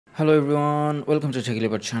Hello everyone, welcome to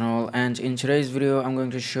Techie channel, and in today's video I'm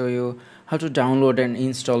going to show you how to download and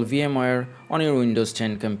install VMware on your Windows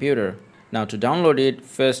 10 computer. Now to download it,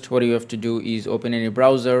 first what you have to do is open any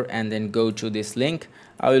browser and then go to this link.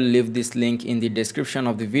 I will leave this link in the description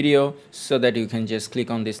of the video so that you can just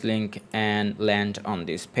click on this link and land on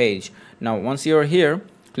this page. Now once you're here,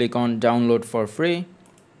 click on download for free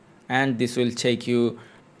and this will take you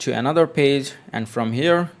to another page, and from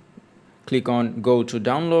here click on go to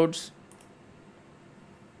downloads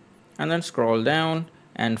and then scroll down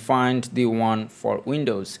and find the one for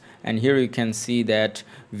Windows, and here you can see that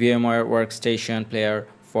VMware Workstation Player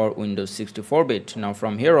for Windows 64-bit. Now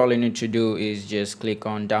from here all you need to do is just click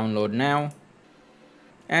on download now,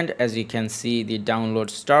 and as you can see the download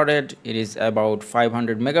started. It is about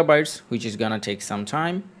 500 megabytes, which is gonna take some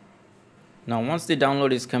time. Now once the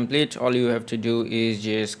download is complete, all you have to do is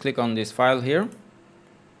just click on this file here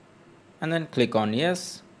and then click on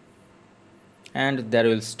yes, and that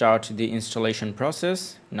will start the installation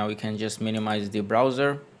process. Now we can just minimize the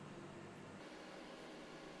browser.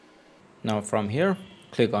 Now from here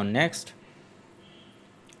click on next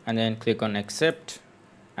and then click on accept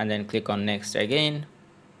and then click on next again.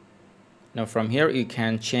 Now from here you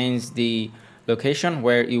can change the location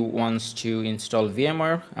where you want to install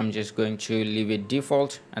VMware. I'm just going to leave it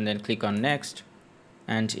default and then click on next,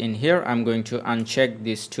 and in here I'm going to uncheck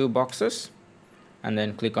these two boxes and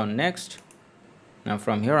then click on next. Now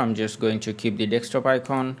from here I'm just going to keep the desktop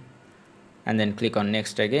icon and then click on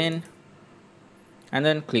next again and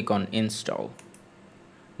then click on install.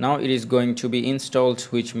 Now it is going to be installed,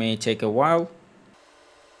 which may take a while,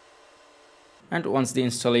 and once the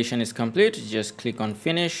installation is complete just click on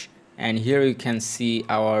finish, and here you can see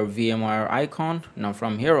our VMware icon. Now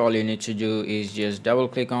from here all you need to do is just double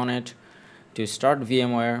click on it to start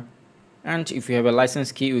VMware, and if you have a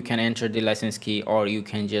license key you can enter the license key, or you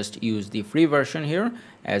can just use the free version here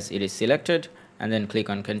as it is selected, and then click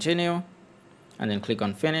on continue and then click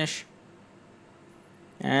on finish,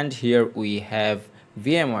 and here we have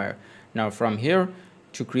VMware. Now from here,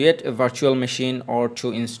 to create a virtual machine or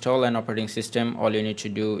to install an operating system, all you need to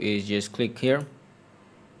do is just click here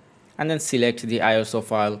and then select the ISO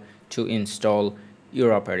file to install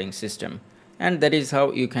your operating system. And that is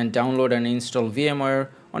how you can download and install VMware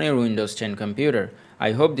on your Windows 10 computer.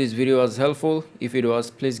 I hope this video was helpful. If it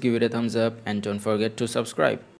was, please give it a thumbs up and don't forget to subscribe.